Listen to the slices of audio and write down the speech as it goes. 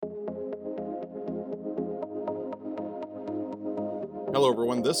Hello,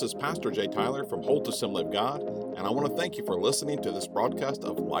 everyone. This is Pastor Jay Tyler from Holt Assembly of God, and I want to thank you for listening to this broadcast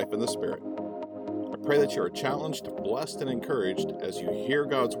of Life in the Spirit. I pray that you are challenged, blessed, and encouraged as you hear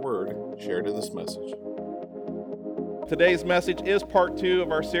God's Word shared in this message. Today's message is part 2 of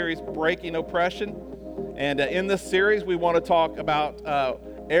our series, Breaking Oppression. And in this series, we want to talk about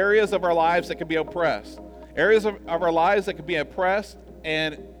areas of our lives that can be oppressed. Areas of our lives that can be oppressed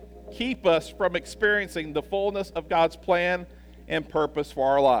and keep us from experiencing the fullness of God's plan and purpose for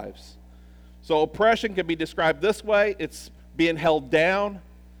our lives. So oppression can be described this way. It's being held down,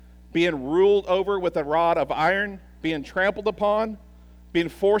 being ruled over with a rod of iron, being trampled upon, being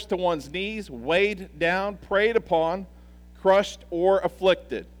forced to one's knees, weighed down, preyed upon, crushed, or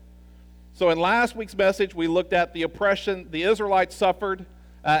afflicted. So in last week's message, we looked at the oppression the Israelites suffered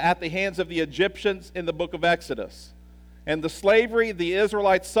at the hands of the Egyptians in the book of Exodus. And the slavery the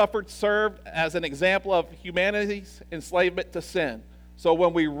Israelites suffered served as an example of humanity's enslavement to sin. So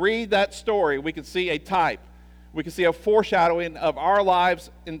when we read that story, we can see a type. We can see a foreshadowing of our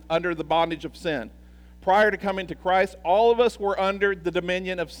lives under the bondage of sin. Prior to coming to Christ, all of us were under the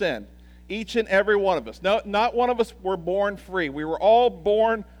dominion of sin. Each and every one of us. No, not one of us were born free. We were all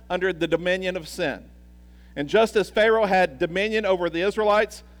born under the dominion of sin. And just as Pharaoh had dominion over the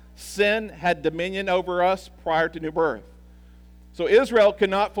Israelites, sin had dominion over us prior to new birth. So Israel could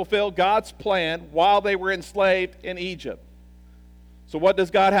not fulfill God's plan while they were enslaved in Egypt. So what does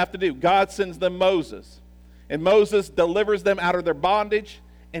God have to do? God sends them Moses. And Moses delivers them out of their bondage,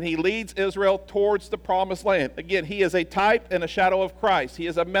 and he leads Israel towards the promised land. Again, he is a type and a shadow of Christ. He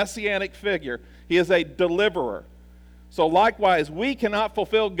is a messianic figure. He is a deliverer. So likewise, we cannot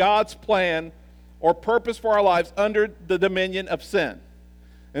fulfill God's plan or purpose for our lives under the dominion of sin.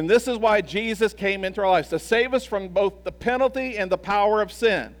 And this is why Jesus came into our lives, to save us from both the penalty and the power of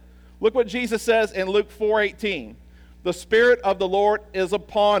sin. Look what Jesus says in Luke 4:18. The Spirit of the Lord is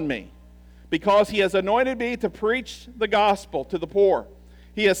upon me, because he has anointed me to preach the gospel to the poor.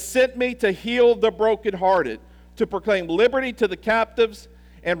 He has sent me to heal the brokenhearted, to proclaim liberty to the captives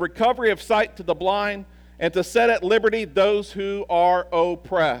and recovery of sight to the blind, and to set at liberty those who are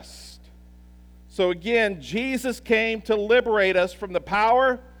oppressed. So again, Jesus came to liberate us from the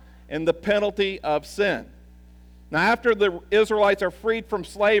power and the penalty of sin. Now, after the Israelites are freed from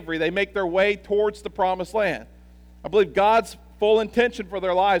slavery, they make their way towards the promised land. I believe God's full intention for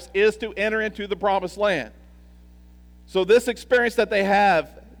their lives is to enter into the promised land. So this experience that they have,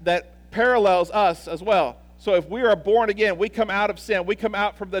 that parallels us as well. So if we are born again, we come out of sin. We come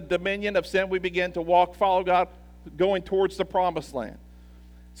out from the dominion of sin. We begin to walk, follow God, going towards the promised land.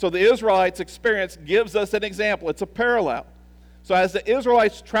 So the Israelites' experience gives us an example. It's a parallel. So as the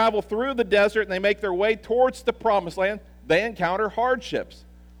Israelites travel through the desert and they make their way towards the promised land, they encounter hardships.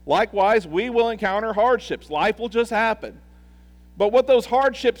 Likewise, we will encounter hardships. Life will just happen. But what those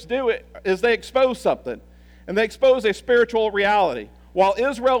hardships do is they expose something. And they expose a spiritual reality. While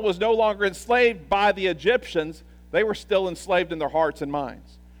Israel was no longer enslaved by the Egyptians, they were still enslaved in their hearts and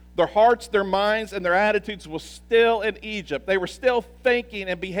minds. Their hearts, their minds, and their attitudes were still in Egypt. They were still thinking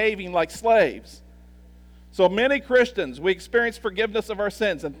and behaving like slaves. So many Christians, we experience forgiveness of our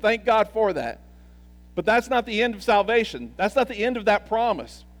sins, and thank God for that. But that's not the end of salvation. That's not the end of that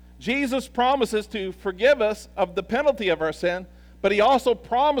promise. Jesus promises to forgive us of the penalty of our sin, but he also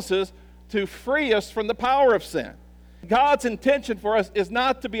promises to free us from the power of sin. God's intention for us is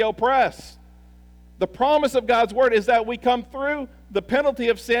not to be oppressed. The promise of God's word is that we come through the penalty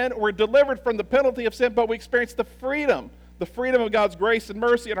of sin, we're delivered from the penalty of sin, but we experience the freedom of God's grace and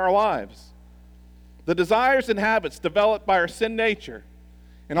mercy in our lives. The desires and habits developed by our sin nature,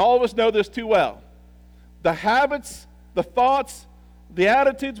 and all of us know this too well. The habits, the thoughts, the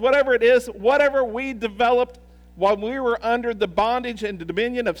attitudes, whatever it is, whatever we developed while we were under the bondage and the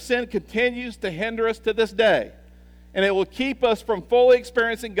dominion of sin continues to hinder us to this day, and it will keep us from fully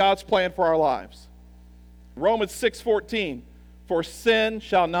experiencing God's plan for our lives. Romans 6:14, for sin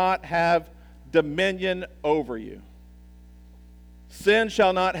shall not have dominion over you. Sin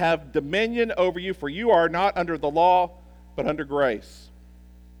shall not have dominion over you, for you are not under the law, but under grace.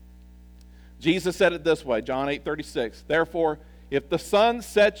 Jesus said it this way, John 8:36, therefore, if the Son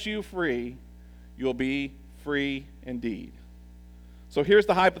sets you free, you'll be free indeed. So here's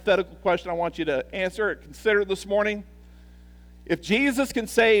the hypothetical question I want you to answer or consider this morning. If Jesus can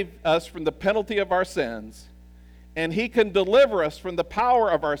save us from the penalty of our sins, and he can deliver us from the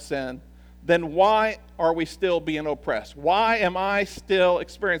power of our sin, then why are we still being oppressed? Why am I still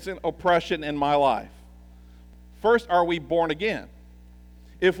experiencing oppression in my life? First, are we born again?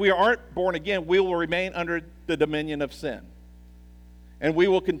 If we aren't born again, we will remain under the dominion of sin. And we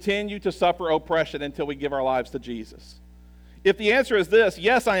will continue to suffer oppression until we give our lives to Jesus. If the answer is this,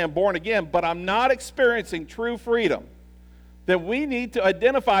 yes, I am born again, but I'm not experiencing true freedom, then we need to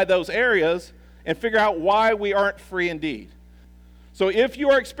identify those areas and figure out why we aren't free indeed. So if you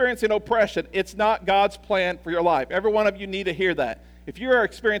are experiencing oppression, it's not God's plan for your life. Every one of you need to hear that. If you are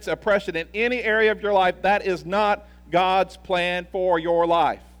experiencing oppression in any area of your life, that is not God's plan for your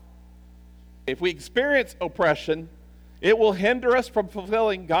life. If we experience oppression, it will hinder us from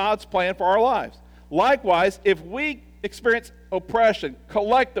fulfilling God's plan for our lives. Likewise, if we experience oppression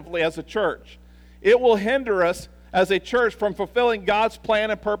collectively as a church, it will hinder us as a church from fulfilling God's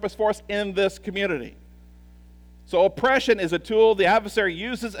plan and purpose for us in this community. So oppression is a tool the adversary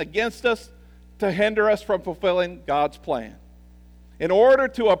uses against us to hinder us from fulfilling God's plan. In order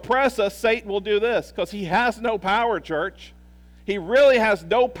to oppress us, Satan will do this, because he has no power, church. He really has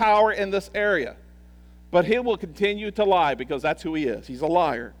no power in this area. But he will continue to lie, because that's who he is. He's a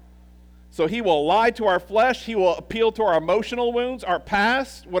liar. So he will lie to our flesh. He will appeal to our emotional wounds, our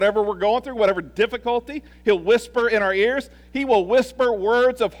past, whatever we're going through, whatever difficulty. He'll whisper in our ears. He will whisper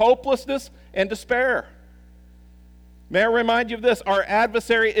words of hopelessness and despair. May I remind you of this? Our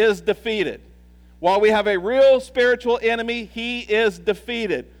adversary is defeated. While we have a real spiritual enemy, he is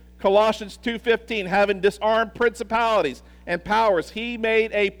defeated. Colossians 2:15, having disarmed principalities and powers, he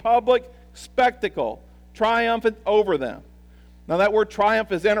made a public spectacle, triumphant over them. Now that word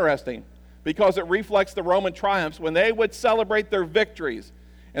triumph is interesting, because it reflects the Roman triumphs when they would celebrate their victories,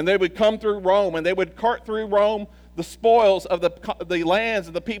 and they would come through Rome, and they would cart through Rome the spoils of the lands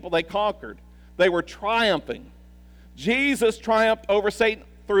and the people they conquered. They were triumphing. Jesus triumphed over Satan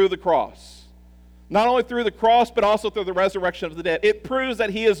through the cross. Not only through the cross, but also through the resurrection of the dead. It proves that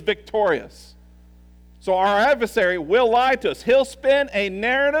he is victorious. So our adversary will lie to us. He'll spin a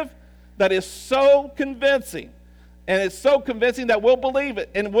narrative that is so convincing, and it's so convincing that we'll believe it,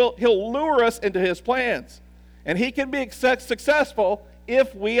 and he'll lure us into his plans. And he can be successful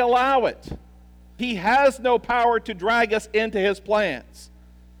if we allow it. He has no power to drag us into his plans.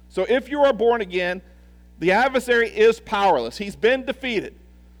 So if you are born again, the adversary is powerless. He's been defeated.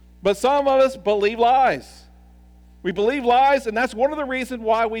 But some of us believe lies. We believe lies, and that's one of the reasons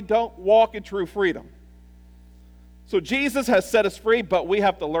why we don't walk in true freedom. So Jesus has set us free, but we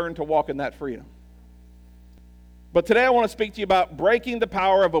have to learn to walk in that freedom. But today I want to speak to you about breaking the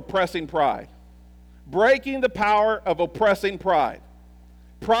power of oppressing pride. Breaking the power of oppressing pride.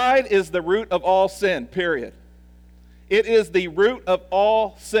 Pride is the root of all sin, period. It is the root of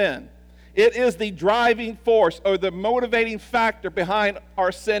all sin. It is the driving force or the motivating factor behind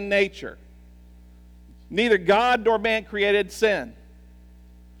our sin nature. Neither God nor man created sin.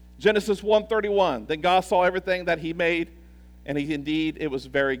 Genesis 1:31, then God saw everything that he made, and it was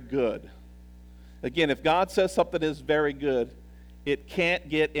very good. Again, if God says something is very good, it can't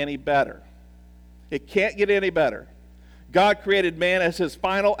get any better. It can't get any better. God created man as his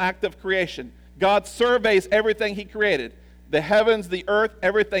final act of creation. God surveys everything he created. The heavens, the earth,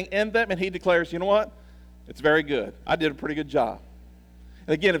 everything in them, and he declares, you know what? It's very good. I did a pretty good job.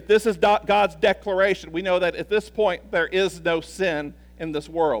 And again, if this is God's declaration, we know that at this point there is no sin in this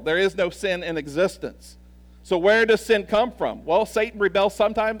world. There is no sin in existence. So where does sin come from? Well, Satan rebels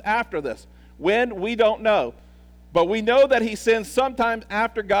sometime after this. When? We don't know. But we know that he sins sometime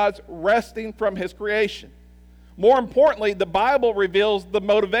after God's resting from his creation. More importantly, the Bible reveals the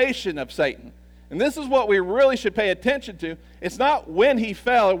motivation of Satan. And this is what we really should pay attention to. It's not when he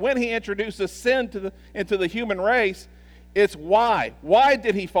fell and when he introduces sin into the human race. It's why. Why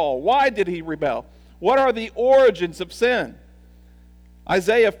did he fall? Why did he rebel? What are the origins of sin?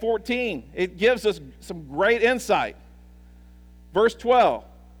 Isaiah 14, it gives us some great insight. Verse 12,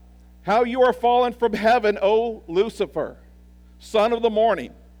 how you are fallen from heaven, O Lucifer, son of the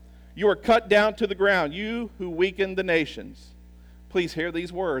morning. You are cut down to the ground, you who weaken the nations. Please hear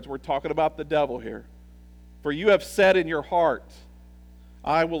these words. We're talking about the devil here. For you have said in your heart,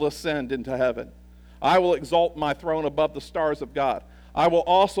 I will ascend into heaven. I will exalt my throne above the stars of God. I will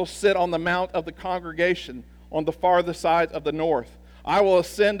also sit on the mount of the congregation on the farther side of the north. I will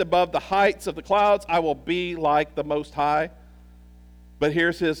ascend above the heights of the clouds. I will be like the Most High. But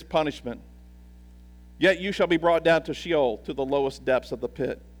here's his punishment. Yet you shall be brought down to Sheol, to the lowest depths of the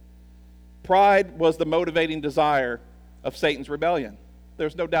pit. Pride was the motivating desire of Satan's rebellion.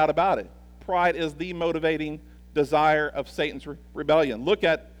 There's no doubt about it. Pride is the motivating desire of Satan's rebellion. Look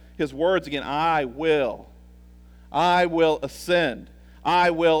at his words again. I will ascend.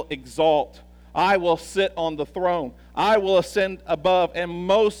 I will exalt. I will sit on the throne. I will ascend above. And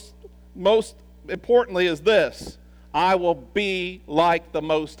most importantly is this. I will be like the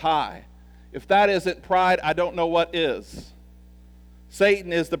Most High. If that isn't pride, I don't know what is.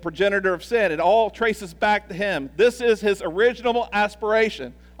 Satan is the progenitor of sin. It all traces back to him. This is his original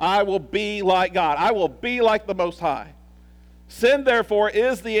aspiration. I will be like God. I will be like the Most High. Sin, therefore,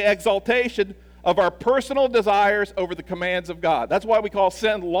 is the exaltation of our personal desires over the commands of God. That's why we call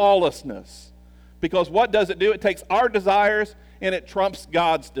sin lawlessness. Because what does it do? It takes our desires and it trumps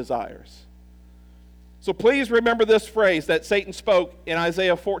God's desires. So please remember this phrase that Satan spoke in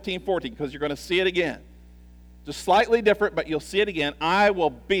Isaiah 14:14, because you're going to see it again. Just slightly different, but you'll see it again. I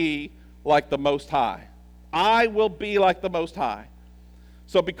will be like the Most High. I will be like the Most High.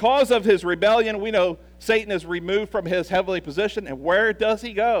 So because of his rebellion, we know Satan is removed from his heavenly position. And where does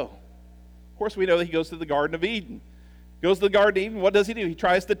he go? Of course, we know that he goes to the Garden of Eden. He goes to the Garden of Eden. What does he do? He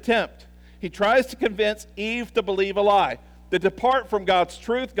tries to tempt. He tries to convince Eve to believe a lie, to depart from God's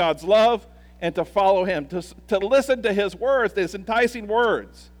truth, God's love, and to follow him, to listen to his words, his enticing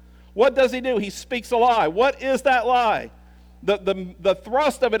words. What does he do? He speaks a lie. What is that lie? The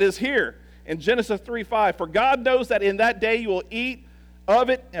thrust of it is here in Genesis 3:5. For God knows that in that day you will eat of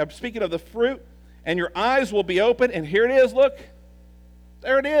it, I'm speaking of the fruit, and your eyes will be open, and here it is, look.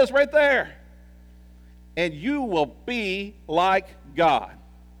 There it is, right there. And you will be like God,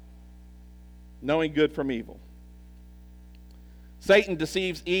 knowing good from evil. Satan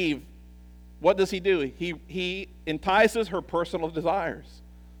deceives Eve. What does he do? He entices her personal desires.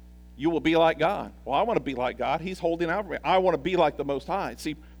 You will be like God. Well, I want to be like God. He's holding out for me. I want to be like the Most High.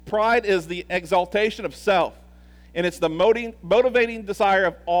 See, pride is the exaltation of self, and it's the motivating desire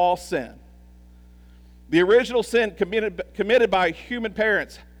of all sin. The original sin committed by human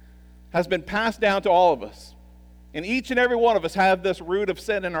parents has been passed down to all of us. And each and every one of us have this root of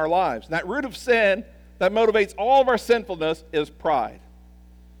sin in our lives. And that root of sin that motivates all of our sinfulness is pride.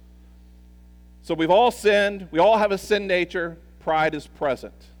 So we've all sinned. We all have a sin nature. Pride is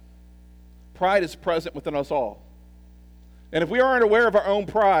present. Pride is present within us all. And if we aren't aware of our own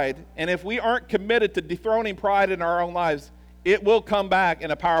pride, and if we aren't committed to dethroning pride in our own lives, it will come back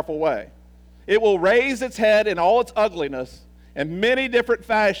in a powerful way. It will raise its head in all its ugliness in many different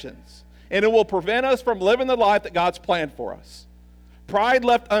fashions, and it will prevent us from living the life that God's planned for us. Pride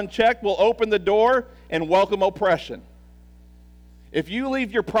left unchecked will open the door and welcome oppression. If you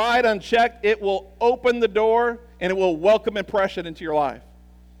leave your pride unchecked, it will open the door and it will welcome oppression into your life.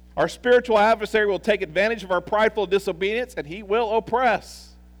 Our spiritual adversary will take advantage of our prideful disobedience, and he will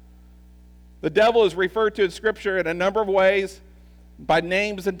oppress. The devil is referred to in Scripture in a number of ways by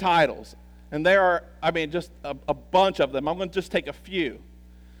names and titles. And there are, just a bunch of them. I'm going to just take a few.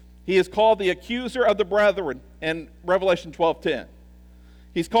 He is called the accuser of the brethren in Revelation 12:10.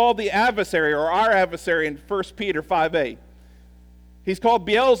 He's called the adversary, or our adversary, in 1 Peter 5:8. He's called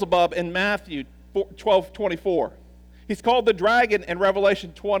Beelzebub in Matthew 12:24. He's called the dragon in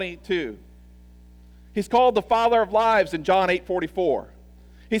Revelation 22. He's called the father of lies in John 8:44.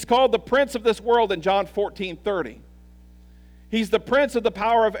 He's called the prince of this world in John 14:30. He's the prince of the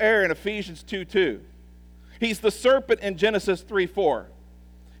power of air in Ephesians 2:2. He's the serpent in Genesis 3:4.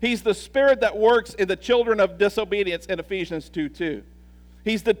 He's the spirit that works in the children of disobedience in Ephesians 2:2.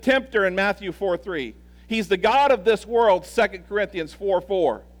 He's the tempter in Matthew 4:3. He's the god of this world, 2 Corinthians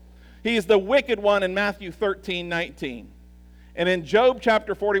 4:4. He's the wicked one in Matthew 13:19. And in Job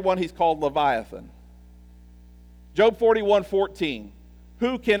chapter 41, he's called Leviathan. Job 41:14.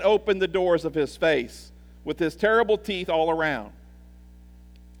 Who can open the doors of his face with his terrible teeth all around?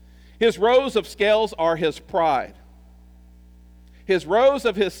 His rows of scales are his pride. His rows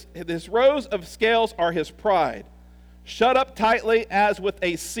of scales are his pride, shut up tightly as with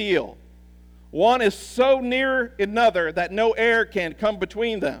a seal. One is so near another that no air can come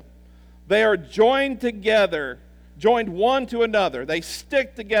between them. They are joined together, joined one to another. They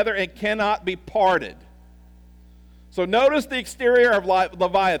stick together and cannot be parted. So notice the exterior of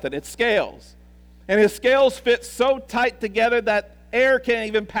Leviathan, its scales. And his scales fit so tight together that air can't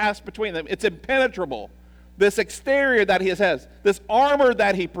even pass between them. It's impenetrable. This exterior that he has, this armor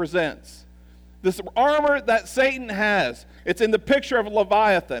that he presents, this armor that Satan has, it's in the picture of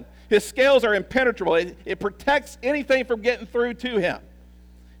Leviathan. His scales are impenetrable. It protects anything from getting through to him.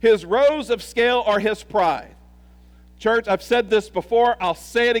 His rows of scale are his pride. Church, I've said this before. I'll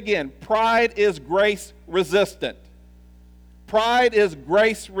say it again. Pride is grace resistant. Pride is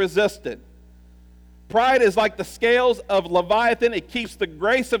grace resistant. Pride is like the scales of Leviathan. It keeps the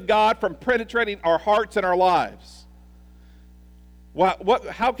grace of God from penetrating our hearts and our lives.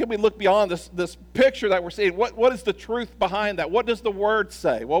 How can we look beyond this picture that we're seeing? What is the truth behind that? What does the Word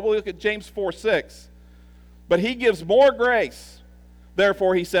say? Well, we'll look at James 4:6. But he gives more grace.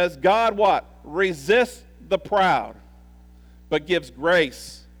 Therefore, he says, God what? Resists the proud, but gives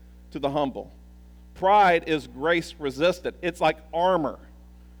grace to the humble. Pride is grace resistant. It's like armor.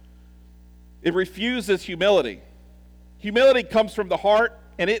 It refuses humility. Humility comes from the heart,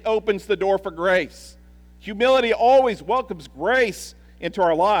 and it opens the door for grace. Humility always welcomes grace into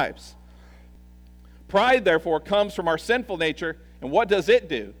our lives. Pride, therefore, comes from our sinful nature, and what does it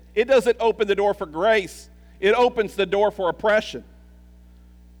do? It doesn't open the door for grace. It opens the door for oppression.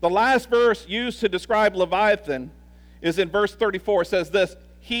 The last verse used to describe Leviathan is in verse 34. It says this,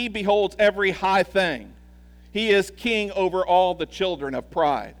 "He beholds every high thing. He is king over all the children of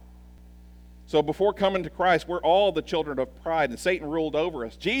pride." So before coming to Christ, we're all the children of pride, and Satan ruled over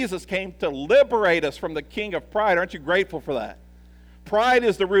us. Jesus came to liberate us from the king of pride. Aren't you grateful for that? Pride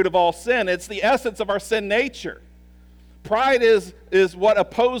is the root of all sin. It's the essence of our sin nature. Pride is what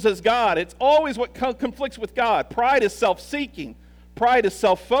opposes God. It's always what conflicts with God. Pride is self-seeking. Pride is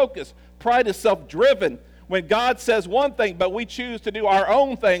self-focused. Pride is self-driven. When God says one thing, but we choose to do our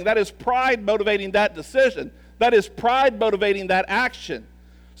own thing, that is pride motivating that decision. That is pride motivating that action.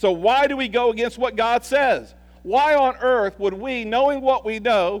 So why do we go against what God says? Why on earth would we, knowing what we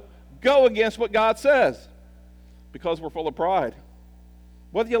know, go against what God says? Because we're full of pride.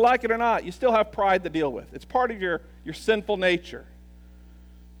 Whether you like it or not, you still have pride to deal with. It's part of your sinful nature.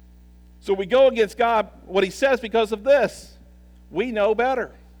 So we go against God, what he says, because of this. We know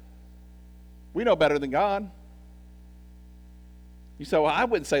better. We know better than God. You say, well, I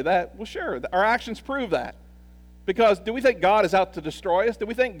wouldn't say that. Well, sure. Our actions prove that. Because do we think God is out to destroy us? Do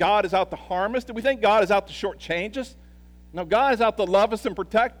we think God is out to harm us? Do we think God is out to shortchange us? No, God is out to love us and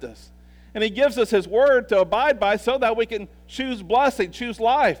protect us. And he gives us his word to abide by so that we can choose blessing, choose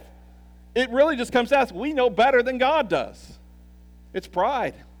life. It really just comes to us. We know better than God does. It's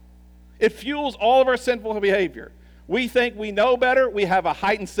pride. It fuels all of our sinful behavior. We think we know better. We have a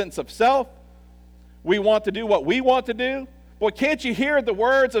heightened sense of self. We want to do what we want to do. Boy, can't you hear the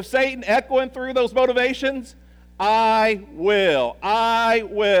words of Satan echoing through those motivations? I will, I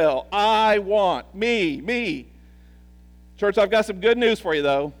want, me. Church, I've got some good news for you,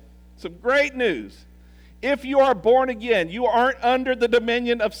 though. Some great news. If you are born again, you aren't under the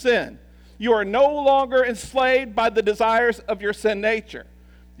dominion of sin. You are no longer enslaved by the desires of your sin nature.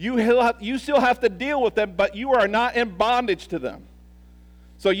 You still have to deal with them, but you are not in bondage to them.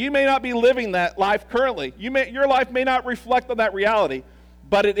 So you may not be living that life currently. Your life may not reflect on that reality,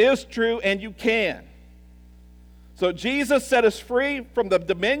 but it is true and you can. So Jesus set us free from the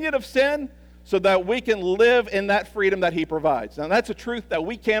dominion of sin so that we can live in that freedom that he provides. Now that's a truth that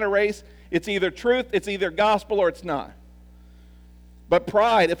we can't erase. It's either truth, it's either gospel, or it's not. But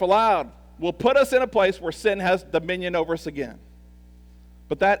pride, if allowed, will put us in a place where sin has dominion over us again.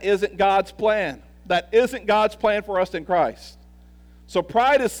 But that isn't God's plan. That isn't God's plan for us in Christ. So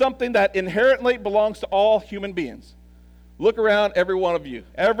pride is something that inherently belongs to all human beings. Look around, every one of you,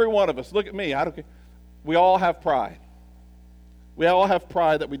 every one of us. Look at me. I don't care. We all have pride. We all have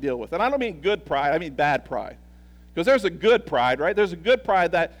pride that we deal with. And I don't mean good pride, I mean bad pride. Because there's a good pride, right? There's a good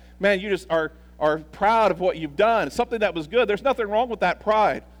pride that, man, you just are proud of what you've done. It's something that was good. There's nothing wrong with that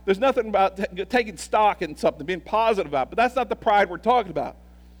pride. There's nothing about taking stock in something, being positive about it. But that's not the pride we're talking about.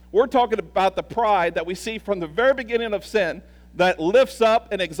 We're talking about the pride that we see from the very beginning of sin that lifts up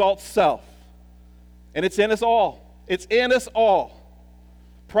and exalts self. And it's in us all. It's in us all.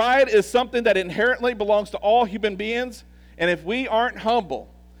 Pride is something that inherently belongs to all human beings, and if we aren't humble,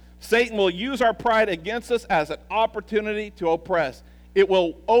 Satan will use our pride against us as an opportunity to oppress. It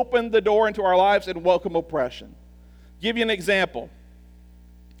will open the door into our lives and welcome oppression. Give you an example.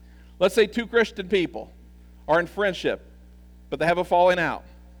 Let's say two Christian people are in friendship, but they have a falling out.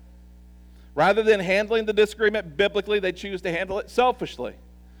 Rather than handling the disagreement biblically, they choose to handle it selfishly.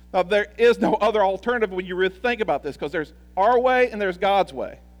 Now, there is no other alternative when you really think about this, because there's our way and there's God's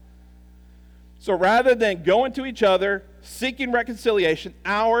way. So rather than going to each other, seeking reconciliation,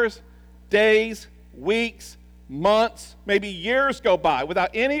 hours, days, weeks, months, maybe years go by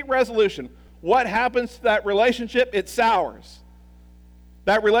without any resolution, what happens to that relationship? It sours.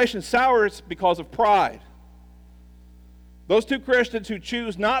 That relation sours because of pride. Those two Christians who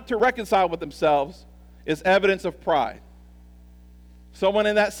choose not to reconcile with themselves is evidence of pride. Someone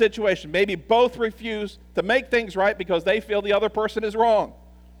in that situation, maybe both refuse to make things right because they feel the other person is wrong.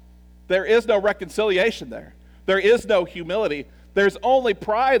 There is no reconciliation there. There is no humility. There's only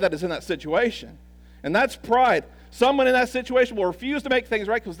pride that is in that situation. And that's pride. Someone in that situation will refuse to make things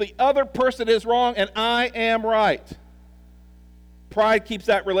right because the other person is wrong and I am right. Pride keeps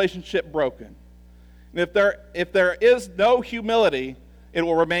that relationship broken. And if there is no humility, it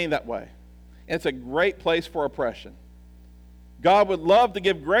will remain that way. And it's a great place for oppression. God would love to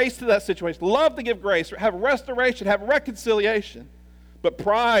give grace to that situation, love to give grace, have restoration, have reconciliation. but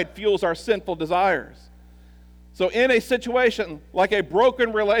pride fuels our sinful desires. So in a situation like a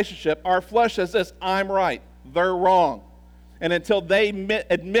broken relationship, our flesh says this, I'm right, they're wrong. And until they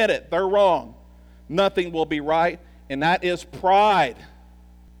admit it, they're wrong, nothing will be right, and that is pride.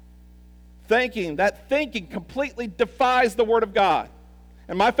 That thinking completely defies the Word of God.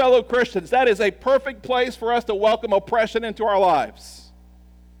 And my fellow Christians, that is a perfect place for us to welcome oppression into our lives.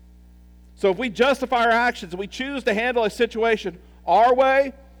 So if we justify our actions, we choose to handle a situation our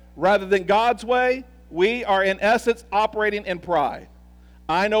way rather than God's way, we are in essence operating in pride.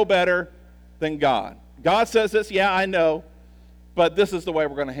 I know better than God. God says this, yeah, I know, but this is the way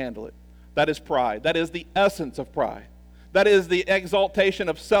we're going to handle it. That is pride. That is the essence of pride. That is the exaltation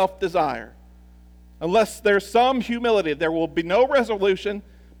of self-desire. Unless there's some humility, there will be no resolution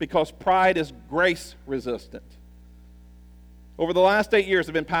because pride is grace resistant. Over the last 8 years,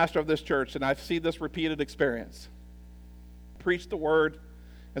 I've been pastor of this church, and I've seen this repeated experience. Preach the word,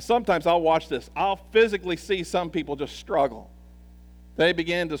 and sometimes I'll watch this. I'll physically see some people just struggle. They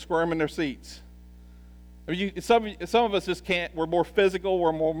begin to squirm in their seats. Some of us just can't. We're more physical,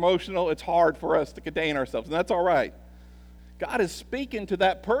 we're more emotional. It's hard for us to contain ourselves, and that's all right. God is speaking to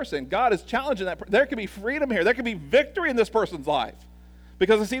that person. God is challenging that person. There can be freedom here. There can be victory in this person's life.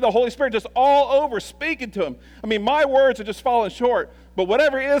 Because I see the Holy Spirit just all over speaking to him. I mean, my words are just falling short. But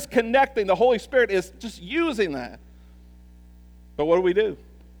whatever is connecting, the Holy Spirit is just using that. But what do?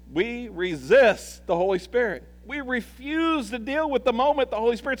 We resist the Holy Spirit. We refuse to deal with the moment the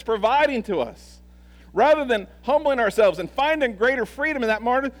Holy Spirit's providing to us. Rather than humbling ourselves and finding greater freedom in that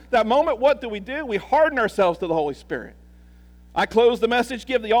moment, what do? We harden ourselves to the Holy Spirit. I close the message,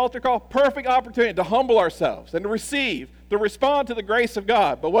 give the altar call, perfect opportunity to humble ourselves and to receive, to respond to the grace of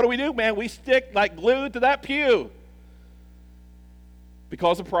God. But what do? Man, we stick like glued to that pew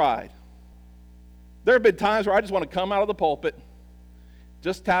because of pride. There have been times where I just want to come out of the pulpit,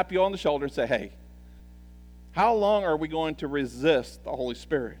 just tap you on the shoulder and say, hey, how long are we going to resist the Holy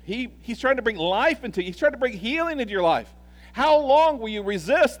Spirit? He's trying to bring life into you. He's trying to bring healing into your life. How long will you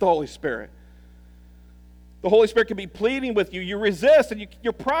resist the Holy Spirit? The Holy Spirit can be pleading with you. You resist, and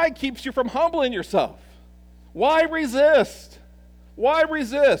your pride keeps you from humbling yourself. Why resist? Why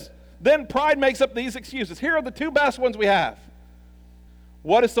resist? Then pride makes up these excuses. Here are the two best ones we have.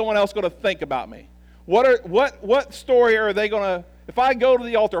 What is someone else going to think about me? What story are they going to, if I go to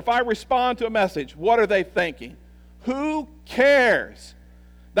the altar, if I respond to a message, what are they thinking? Who cares?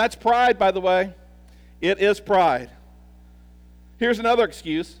 That's pride, by the way. It is pride. Here's another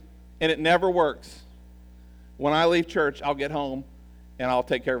excuse, and it never works. When I leave church, I'll get home, and I'll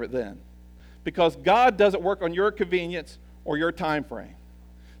take care of it then. Because God doesn't work on your convenience or your time frame.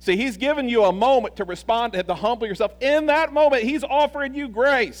 See, He's given you a moment to respond, to humble yourself. In that moment, He's offering you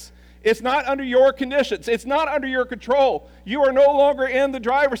grace. It's not under your conditions. It's not under your control. You are no longer in the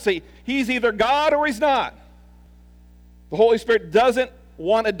driver's seat. He's either God or He's not. The Holy Spirit doesn't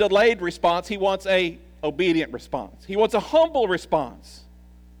want a delayed response. He wants an obedient response. He wants a humble response.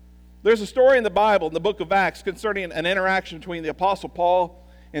 There's a story in the Bible, in the book of Acts, concerning an interaction between the Apostle Paul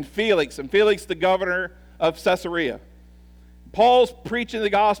and Felix the governor of Caesarea. Paul's preaching the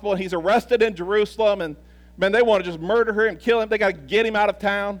gospel, and he's arrested in Jerusalem, and man, they want to just murder him and kill him. They got to get him out of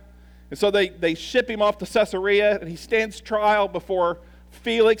town. And so they ship him off to Caesarea, and he stands trial before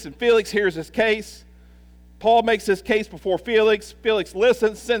Felix, and Felix hears his case. Paul makes his case before Felix. Felix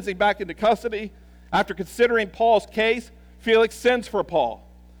listens, sends him back into custody. After considering Paul's case, Felix sends for Paul.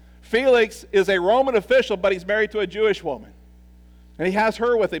 Felix is a Roman official, but he's married to a Jewish woman. And he has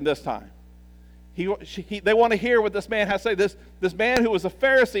her with him this time. They want to hear what this man has to say. This man who was a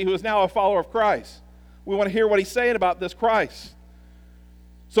Pharisee, who is now a follower of Christ. We want to hear what he's saying about this Christ.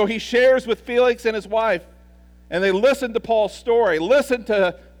 So he shares with Felix and his wife, and they listen to Paul's story, listen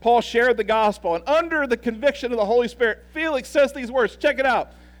to Paul share the gospel. And under the conviction of the Holy Spirit, Felix says these words. Check it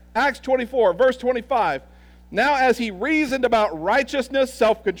out. Acts 24, verse 25. Now as he reasoned about righteousness,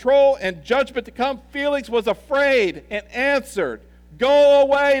 self-control, and judgment to come, Felix was afraid and answered, "Go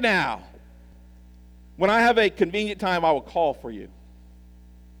away now. When I have a convenient time, I will call for you."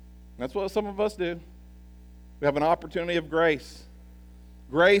 That's what some of us do. We have an opportunity of grace.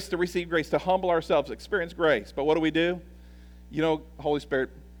 Grace to receive grace, to humble ourselves, experience grace. But what do? Holy Spirit,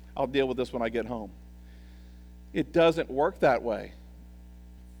 I'll deal with this when I get home. It doesn't work that way.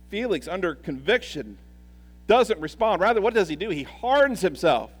 Felix, under conviction, doesn't respond. Rather, what does he do? He hardens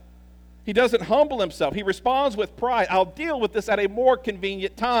himself. He doesn't humble himself. He responds with pride. I'll deal with this at a more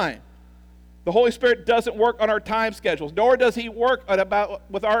convenient time. The Holy Spirit doesn't work on our time schedules, nor does He work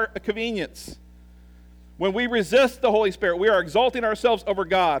with our convenience. When we resist the Holy Spirit, we are exalting ourselves over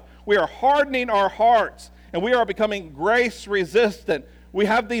God. We are hardening our hearts, and we are becoming grace resistant. We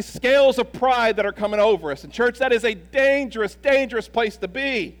have these scales of pride that are coming over us. And church, that is a dangerous, dangerous place to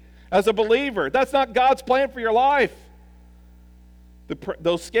be as a believer. That's not God's plan for your life.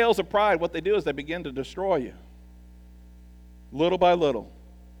 Those scales of pride, what they do is they begin to destroy you, little by little.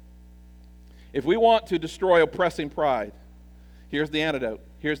 If we want to destroy oppressing pride, here's the antidote.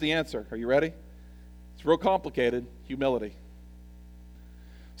 Here's the answer. Are you ready? It's real complicated. Humility.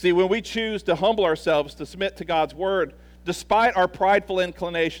 See, when we choose to humble ourselves, to submit to God's word, despite our prideful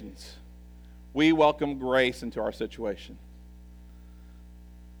inclinations, we welcome grace into our situation.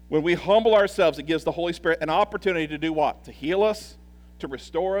 When we humble ourselves, it gives the Holy Spirit an opportunity to do what? To heal us, to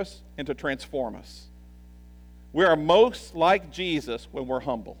restore us, and to transform us. We are most like Jesus when we're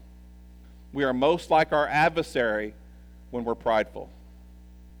humble. We are most like our adversary when we're prideful.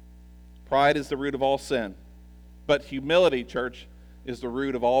 Pride is the root of all sin. But humility, church, is the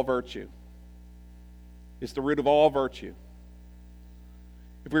root of all virtue. It's the root of all virtue.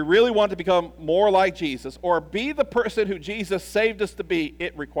 If we really want to become more like Jesus or be the person who Jesus saved us to be,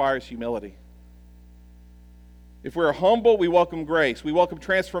 it requires humility. If we're humble, we welcome grace. We welcome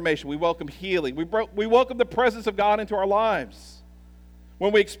transformation. We welcome healing. We welcome the presence of God into our lives.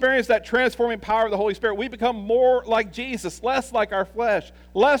 When we experience that transforming power of the Holy Spirit, we become more like Jesus, less like our flesh,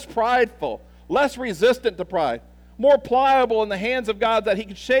 less prideful, less resistant to pride, more pliable in the hands of God that He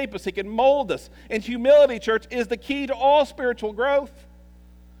can shape us, He can mold us. And humility, church, is the key to all spiritual growth.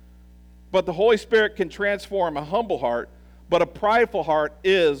 But the Holy Spirit can transform a humble heart, but a prideful heart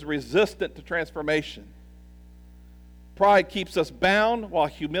is resistant to transformation. Pride keeps us bound, while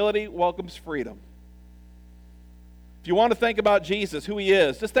humility welcomes freedom. If you want to think about Jesus, who He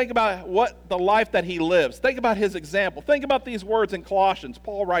is, just think about what the life that He lives. Think about His example. Think about these words in Colossians.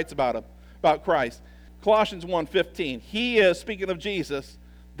 Paul writes about Him, about Christ. Colossians 1:15. He is, speaking of Jesus,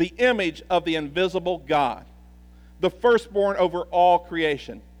 the image of the invisible God, the firstborn over all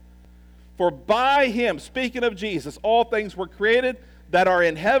creation. For by Him, speaking of Jesus, all things were created that are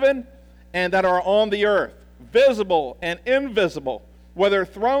in heaven and that are on the earth, visible and invisible, whether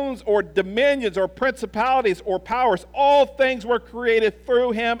thrones or dominions or principalities or powers, all things were created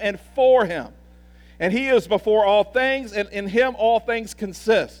through Him and for Him. And He is before all things, and in Him all things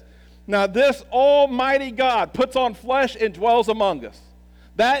consist. Now this almighty God puts on flesh and dwells among us.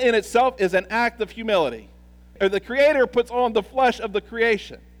 That in itself is an act of humility. Or the Creator puts on the flesh of the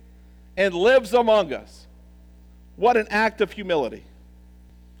creation and lives among us. What an act of humility.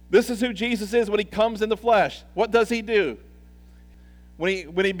 This is who Jesus is when He comes in the flesh. What does He do?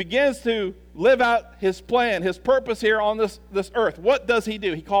 When he begins to live out His plan, His purpose here on this earth, what does He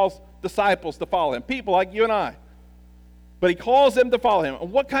do? He calls disciples to follow Him, people like you and I. But He calls them to follow Him.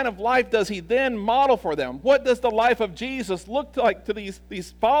 And what kind of life does He then model for them? What does the life of Jesus look like to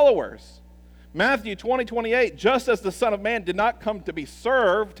these followers? Matthew 20:28, just as the Son of Man did not come to be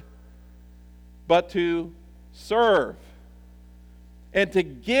served, but to serve, and to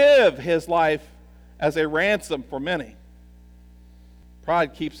give His life as a ransom for many.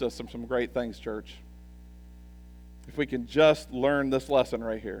 Pride keeps us from some great things, church. If we can just learn this lesson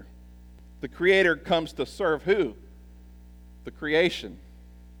right here. The Creator comes to serve who? The creation.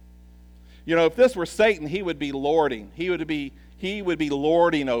 You know, if this were Satan, he would be lording. He would be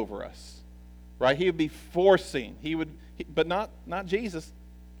lording over us. Right? He would be forcing. But not Jesus.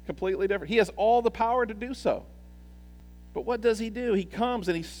 Completely different. He has all the power to do so. But what does He do? He comes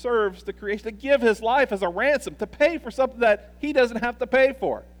and He serves the creation to give His life as a ransom, to pay for something that He doesn't have to pay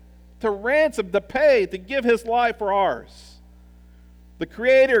for. To ransom, to pay, to give His life for ours. The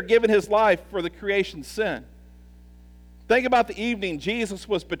Creator giving His life for the creation's sin. Think about the evening Jesus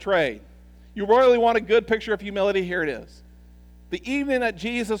was betrayed. You really want a good picture of humility? Here it is. The evening that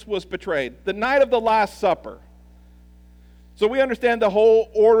Jesus was betrayed, the night of the Last Supper. So we understand the whole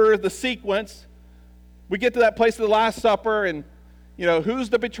order, the sequence. We get to that place of the Last Supper, and, who's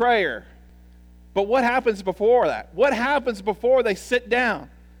the betrayer? But what happens before that? What happens before they sit down?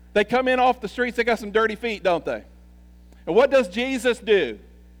 They come in off the streets, they got some dirty feet, don't they? And what does Jesus do?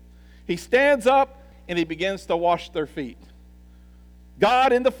 He stands up and He begins to wash their feet.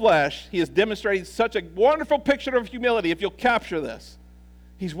 God in the flesh, He is demonstrating such a wonderful picture of humility, if you'll capture this.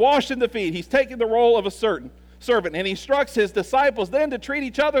 He's washing the feet. He's taking the role of a servant, and He instructs His disciples then to treat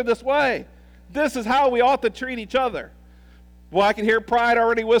each other this way. This is how we ought to treat each other. Well, I can hear pride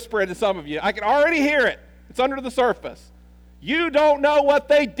already whispering to some of you. I can already hear it. It's under the surface. You don't know what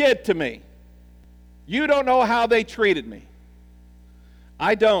they did to me. You don't know how they treated me.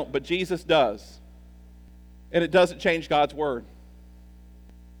 I don't, but Jesus does. And it doesn't change God's word.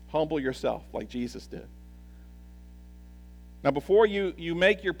 Humble yourself like Jesus did. Now, before you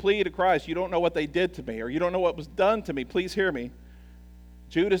make your plea to Christ, you don't know what they did to me, or you don't know what was done to me. Please hear me.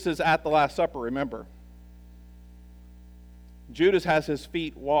 Judas is at the Last Supper, remember. Judas has his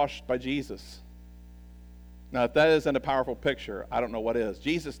feet washed by Jesus. Now, if that isn't a powerful picture, I don't know what is.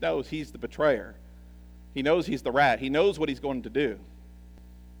 Jesus knows he's the betrayer. He knows he's the rat. He knows what he's going to do.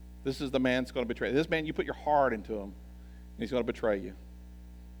 This is the man that's going to betray you. This man, you put your heart into him, and he's going to betray you.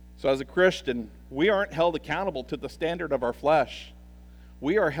 So as a Christian, we aren't held accountable to the standard of our flesh.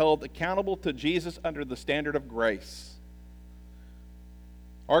 We are held accountable to Jesus under the standard of grace.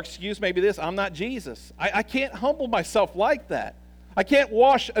 Our excuse may be this: I'm not Jesus. I can't humble myself like that. I can't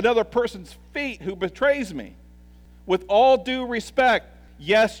wash another person's feet who betrays me. With all due respect,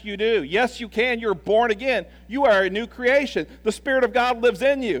 yes, you do. Yes, you can. You're born again. You are a new creation. The Spirit of God lives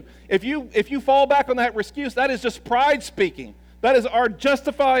in you. If you fall back on that excuse, that is just pride speaking. That is our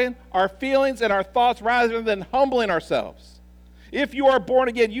justifying our feelings and our thoughts rather than humbling ourselves. If you are born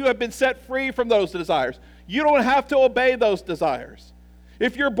again, you have been set free from those desires. You don't have to obey those desires.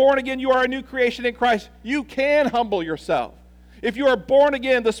 If you're born again, you are a new creation in Christ. You can humble yourself. If you are born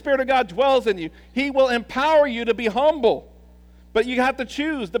again, the Spirit of God dwells in you. He will empower you to be humble. But you have to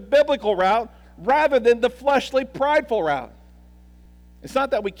choose the biblical route rather than the fleshly, prideful route. It's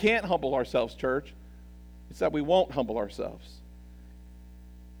not that we can't humble ourselves, church. It's that we won't humble ourselves.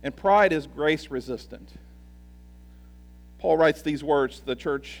 And pride is grace resistant. Paul writes these words to the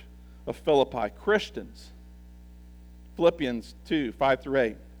church of Philippi, Christians. Philippians 2, 5 through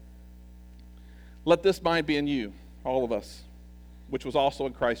 8. Let this mind be in you, all of us, which was also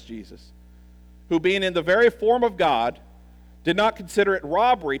in Christ Jesus, who being in the very form of God, did not consider it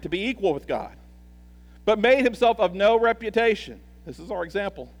robbery to be equal with God, but made himself of no reputation. This is our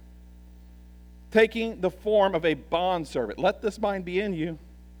example. Taking the form of a bondservant. Let this mind be in you.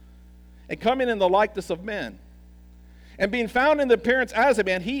 And coming in the likeness of men. And being found in the appearance as a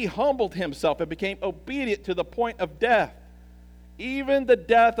man, he humbled himself and became obedient to the point of death, even the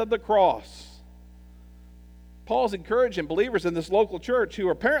death of the cross. Paul's encouraging believers in this local church who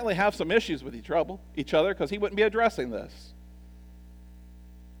apparently have some issues with each other, because he wouldn't be addressing this.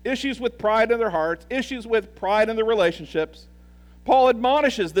 Issues with pride in their hearts, issues with pride in their relationships. Paul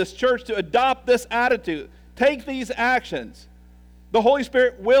admonishes this church to adopt this attitude. Take these actions. The Holy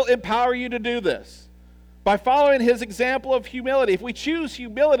Spirit will empower you to do this. By following his example of humility. If we choose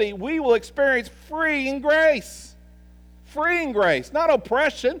humility, we will experience freeing grace. Freeing grace, not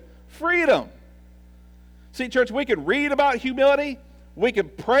oppression, freedom. See, church, we can read about humility, we can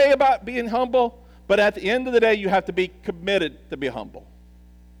pray about being humble, but at the end of the day, you have to be committed to be humble.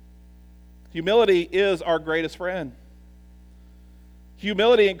 Humility is our greatest friend.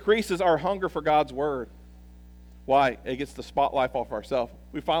 Humility increases our hunger for God's word. Why? It gets the spotlight off ourselves.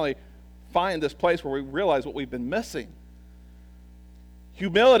 We finally find this place where we realize what we've been missing.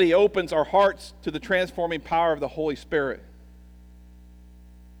 Humility opens our hearts to the transforming power of the Holy Spirit.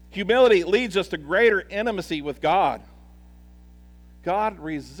 Humility leads us to greater intimacy with God. God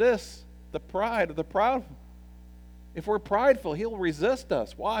resists the pride of the proud. If we're prideful, he'll resist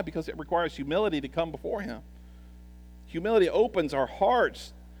us. Why? Because it requires humility to come before him. Humility opens our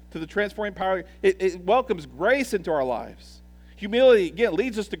hearts to the transforming power. It welcomes grace into our lives. Humility, again,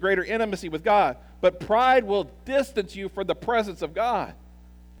 leads us to greater intimacy with God. But pride will distance you from the presence of God.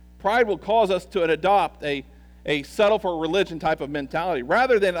 Pride will cause us to adopt a settle for religion type of mentality.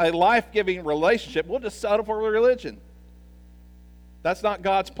 Rather than a life-giving relationship, we'll just settle for religion. That's not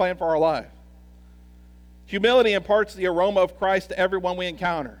God's plan for our life. Humility imparts the aroma of Christ to everyone we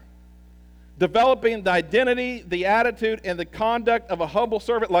encounter. Developing the identity, the attitude, and the conduct of a humble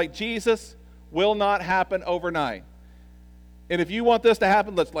servant like Jesus will not happen overnight. And if you want this to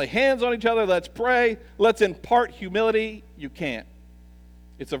happen, let's lay hands on each other, let's pray, let's impart humility. You can't.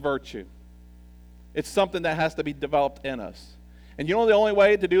 It's a virtue. It's something that has to be developed in us. And you know the only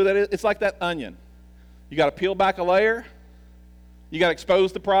way to do that is, it's like that onion. You got to peel back a layer. You got to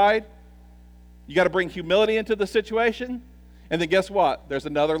expose the pride. You got to bring humility into the situation. And then guess what? There's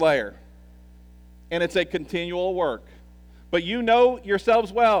another layer. And it's a continual work. But you know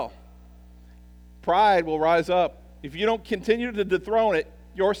yourselves well. Pride will rise up. If you don't continue to dethrone it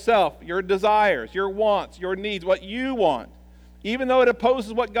yourself, your desires, your wants, your needs, what you want, even though it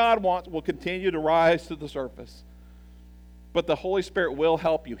opposes what God wants, will continue to rise to the surface. But the Holy Spirit will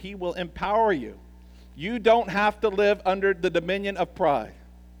help you. He will empower you. You don't have to live under the dominion of pride.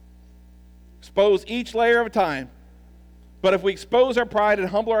 Expose each layer of time. But if we expose our pride and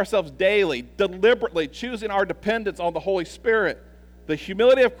humble ourselves daily, deliberately choosing our dependence on the Holy Spirit, the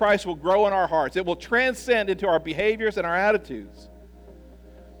humility of Christ will grow in our hearts. It will transcend into our behaviors and our attitudes.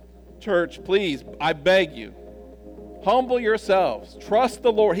 Church, please, I beg you, Humble yourselves. Trust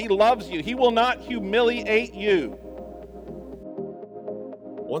the Lord. He loves you. He will not humiliate you.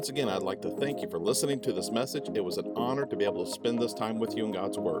 Once again, I'd like to thank you for listening to this message. It was an honor to be able to spend this time with you in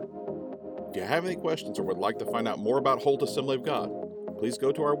God's Word. If you have any questions or would like to find out more about Holt Assembly of God, please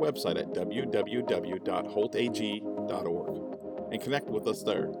go to our website at www.holtag.org and connect with us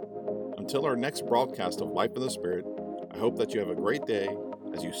there. Until our next broadcast of Life in the Spirit, I hope that you have a great day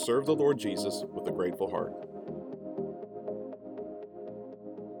as you serve the Lord Jesus with a grateful heart.